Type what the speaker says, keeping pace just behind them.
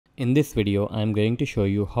In this video, I am going to show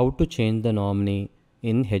you how to change the nominee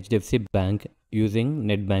in HDFC Bank using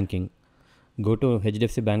net banking. Go to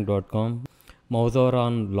hdfcbank.com, mouse over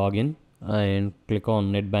on login and click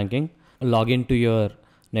on net banking. Log into your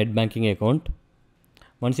net banking account.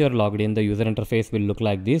 Once you are logged in, the user interface will look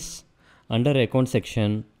like this. Under account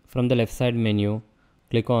section, from the left side menu,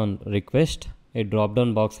 click on request. A drop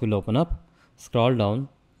down box will open up. Scroll down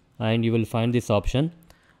and you will find this option,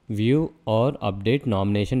 view or update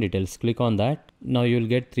nomination details. Click on that. Now you will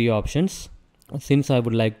get three options. Since I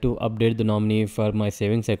would like to update the nominee for my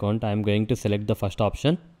savings account, I am going to select the first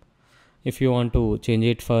option. If you want to change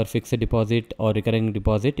it for fixed deposit or recurring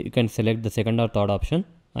deposit, you can select the second or third option.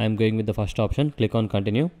 I am going with the first option. Click on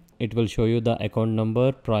continue. It will show you the account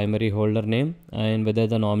number, primary holder name, and whether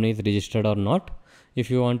the nominee is registered or not.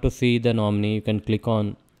 If you want to see the nominee, you can click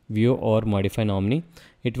on view or modify nominee.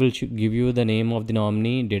 It will give you the name of the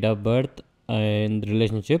nominee, date of birth, and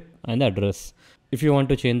relationship and the address. If you want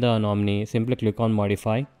to change the nominee, simply click on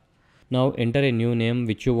modify. Now enter a new name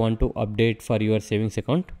which you want to update for your savings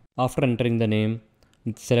account. After entering the name,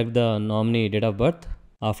 select the nominee date of birth.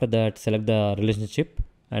 After that, select the relationship,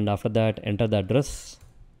 and after that enter the address.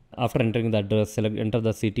 After entering the address, enter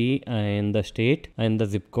the city and the state and the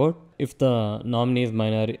zip code. If the nominee is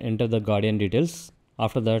minor, enter the guardian details.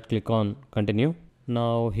 After that, click on continue.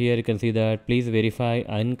 Now here you can see that please verify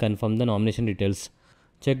and confirm the nomination details.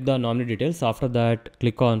 Check the nominee details. After that,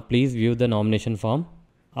 click on please view the nomination form.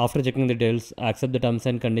 After checking the details, accept the terms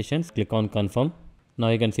and conditions. Click on confirm. Now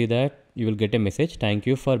you can see that you will get a message, thank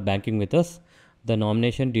you for banking with us. The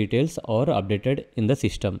nomination details are updated in the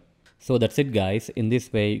system. So that's it guys. In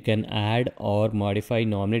this way you can add or modify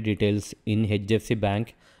nominee details in HDFC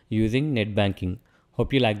Bank using net banking.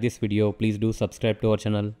 Hope you like this video. Please do subscribe to our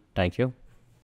channel. Thank you.